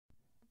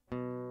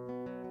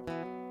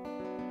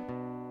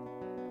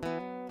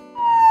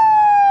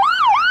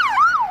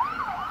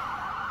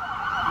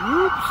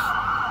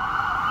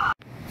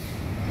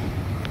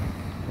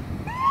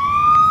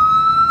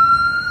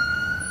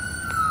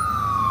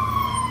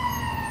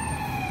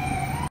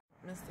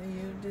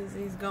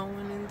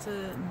going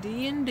into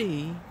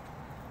D&D.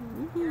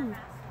 Woohoo.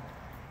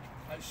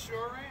 I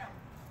sure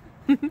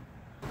am.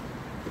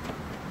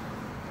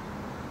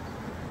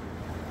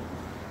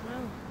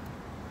 Well,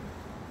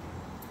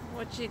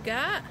 what you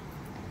got?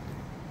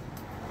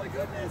 Oh my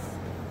goodness.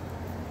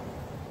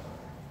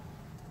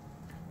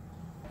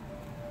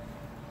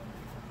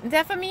 Is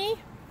that for me?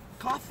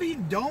 Coffee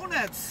and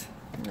donuts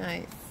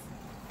Nice.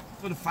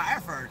 for the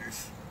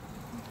firefighters.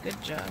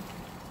 Good job.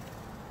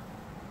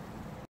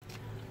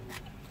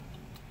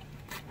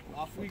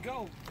 Off we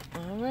go.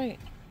 All right.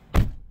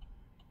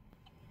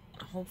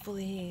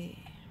 Hopefully,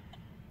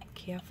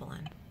 careful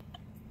in.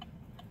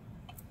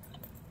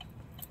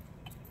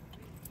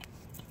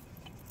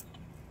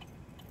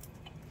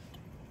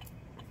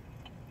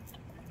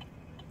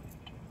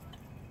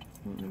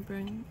 I'm gonna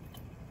bring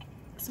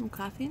some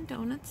coffee and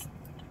donuts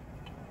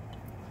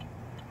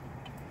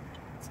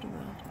to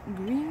the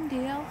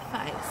Greendale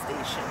Fire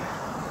Station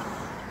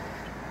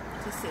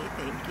to say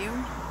thank you.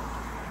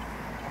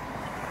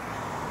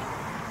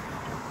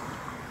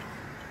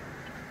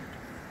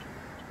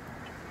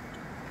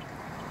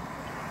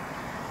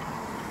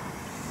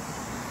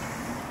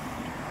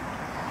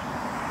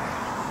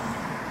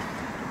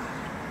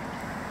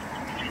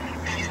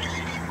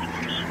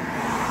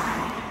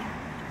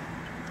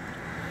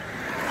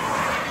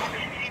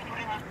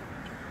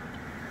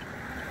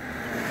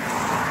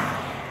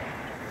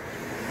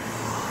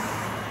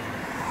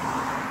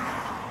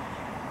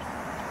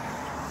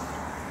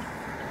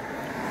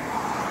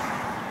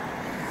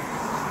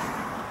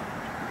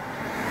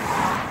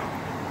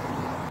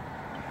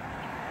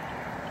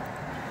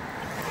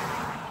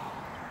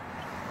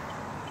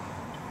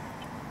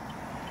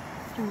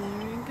 And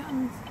there it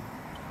comes.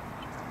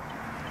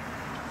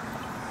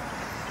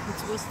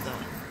 It's Worcester,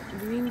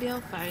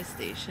 Greendale Fire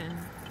Station.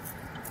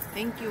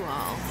 Thank you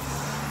all.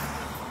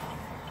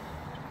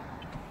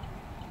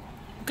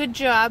 Good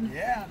job.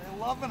 Yeah, they're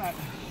loving it.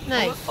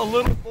 Nice. A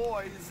little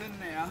boy is in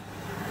there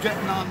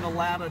getting on the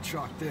ladder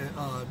truck. They're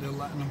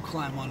letting him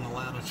climb on the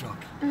ladder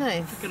truck.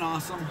 Nice. Freaking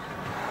awesome.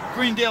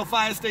 Greendale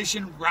Fire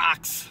Station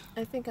rocks.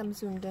 I think I'm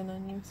zoomed in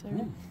on you, sir.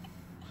 Ooh.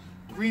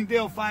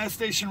 Greendale Fire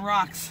Station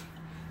rocks.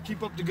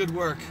 Keep up the good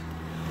work.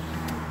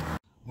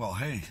 Well,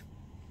 hey,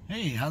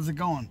 how's it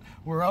going?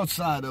 We're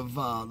outside of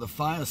the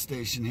fire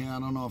station here. I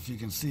don't know if you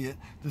can see it.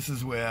 This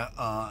is where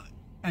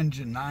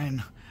Engine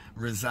 9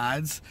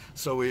 resides.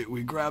 So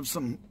we grabbed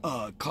some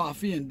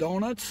coffee and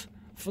donuts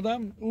for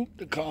them. Oop,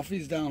 the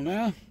coffee's down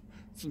there.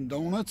 Some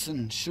donuts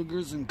and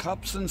sugars and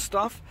cups and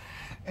stuff.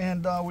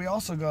 And we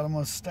also got them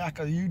a stack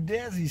of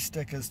Udizzy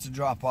stickers to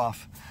drop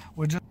off.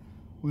 We're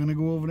gonna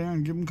go over there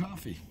and give them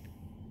coffee.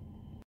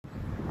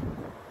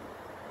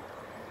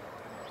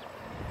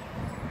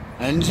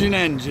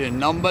 Engine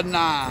number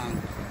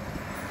 9.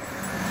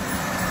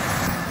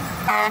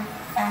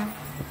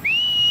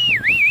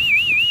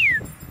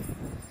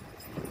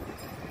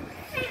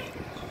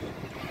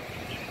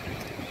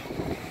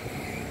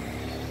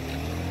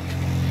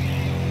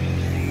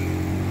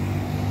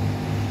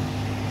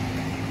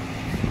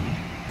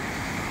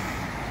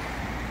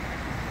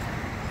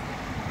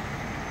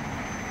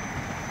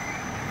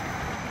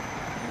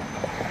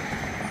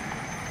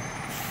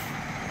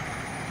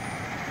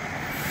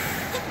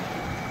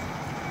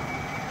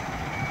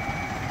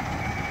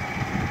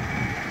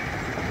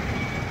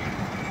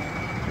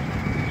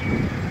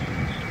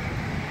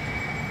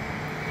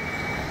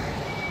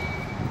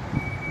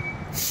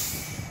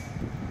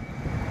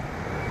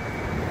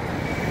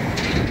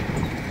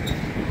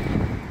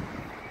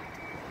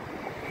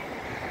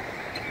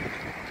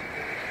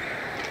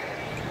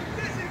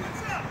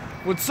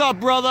 What's up,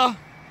 brother?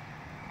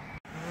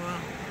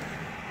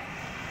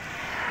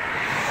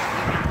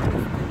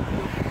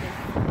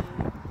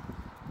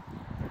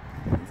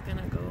 He's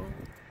gonna go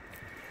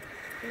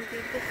get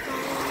the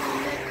phone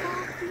and the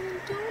coffee and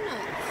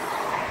donuts.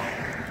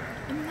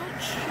 I'm not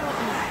sure.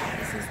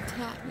 This is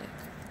technical.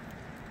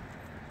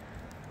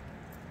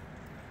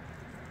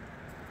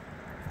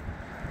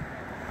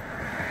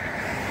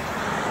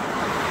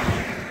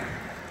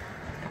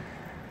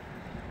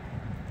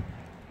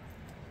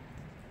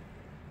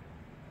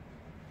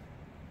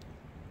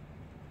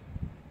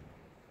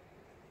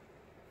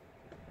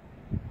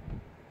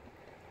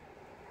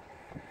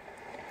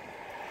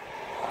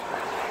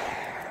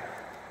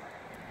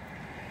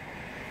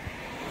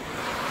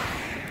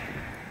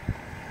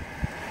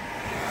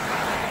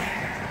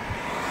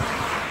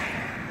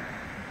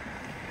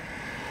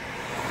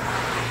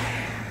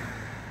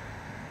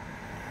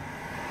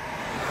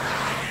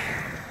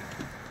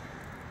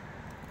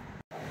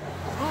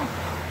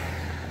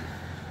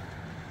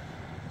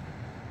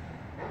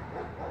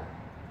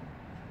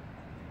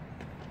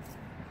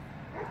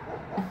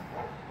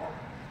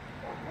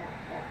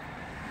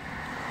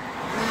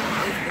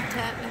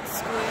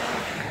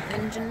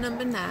 Engine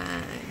number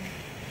 9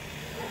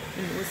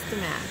 in Worcester,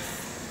 Mass.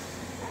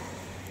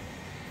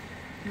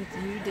 With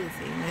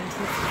Udizzy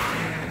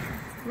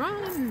 1969.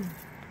 Run!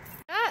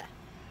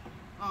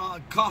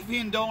 Coffee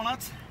and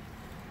donuts.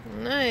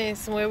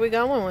 Nice. Where are we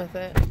going with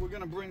it? We're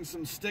gonna bring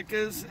some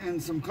stickers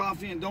and some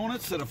coffee and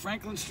donuts to the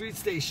Franklin Street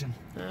station.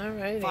 All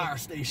right. Fire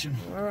station.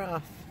 We're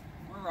off.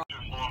 We're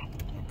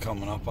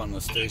coming up on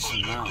the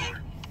station now.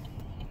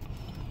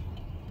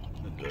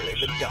 The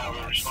David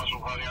Donuts.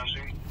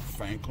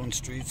 Franklin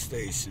Street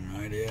station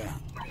right here.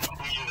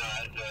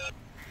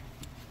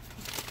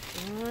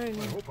 All right.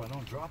 I hope I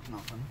don't drop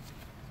nothing.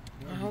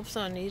 I hope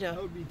so, Nita.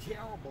 That would be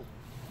terrible.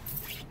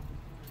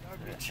 That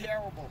would be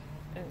terrible.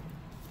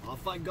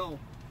 Off I go.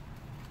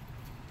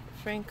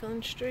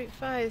 Franklin Street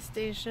Fire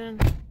Station.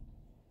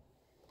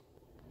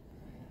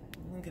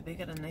 Look, they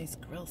got a nice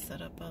grill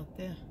set up out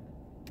there.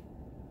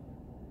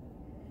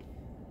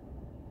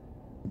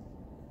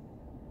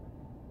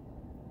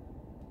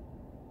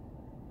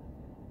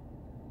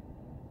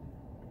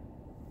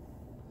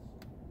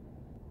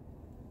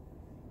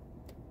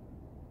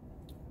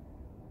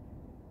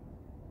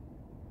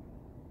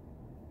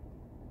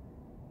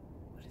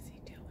 What is he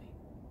doing?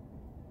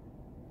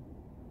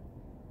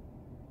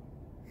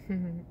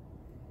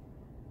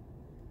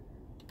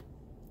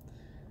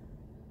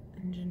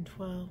 Engine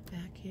 12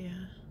 back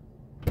here.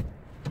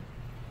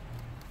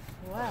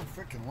 Wow. I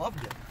freaking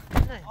loved it.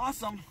 Nice.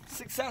 Awesome.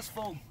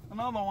 Successful.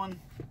 Another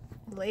one.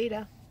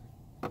 Later.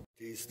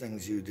 These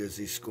things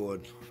Udizzy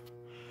scored.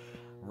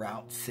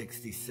 Route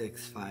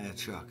 66 fire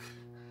truck.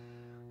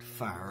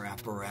 Fire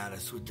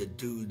apparatus with the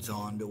dudes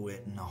onto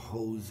it and the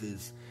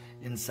hoses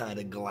inside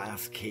a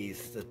glass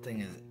case. The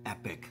thing is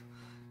epic.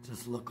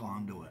 Just look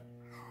onto it.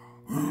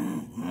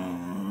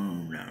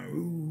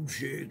 Route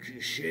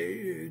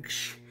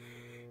 66.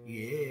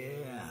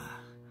 Yeah.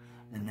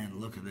 And then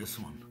look at this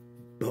one.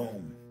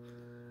 Boom.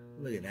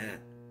 Look at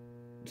that.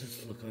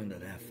 Just look under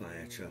that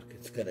fire truck.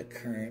 It's got a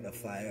current, a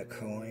fire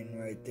coin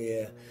right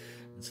there.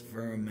 It's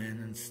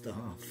vermin and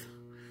stuff.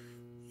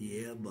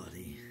 Yeah,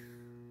 buddy.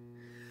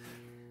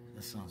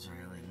 This one's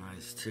really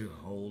nice too.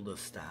 Older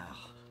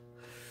style.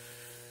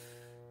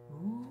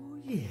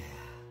 Ooh, yeah.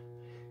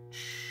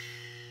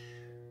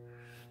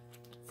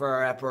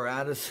 Fire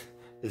apparatus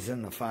is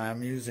in the fire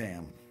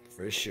museum,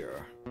 for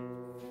sure.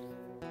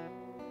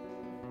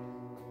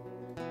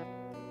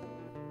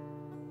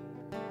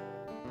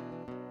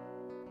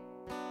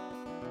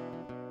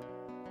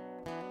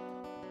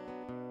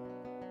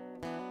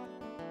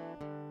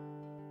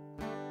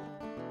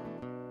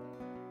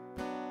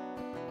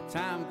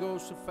 Time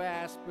goes so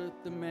fast, but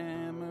the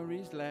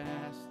memories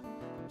last,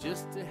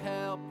 just to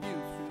help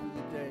you through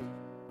the day.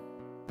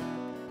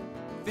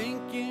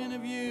 Thinking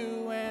of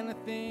you and the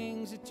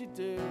things that you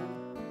do,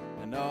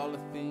 and all the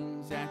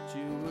things that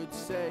you would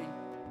say,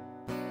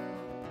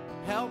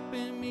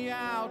 helping me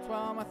out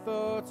while my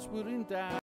thoughts wouldn't die.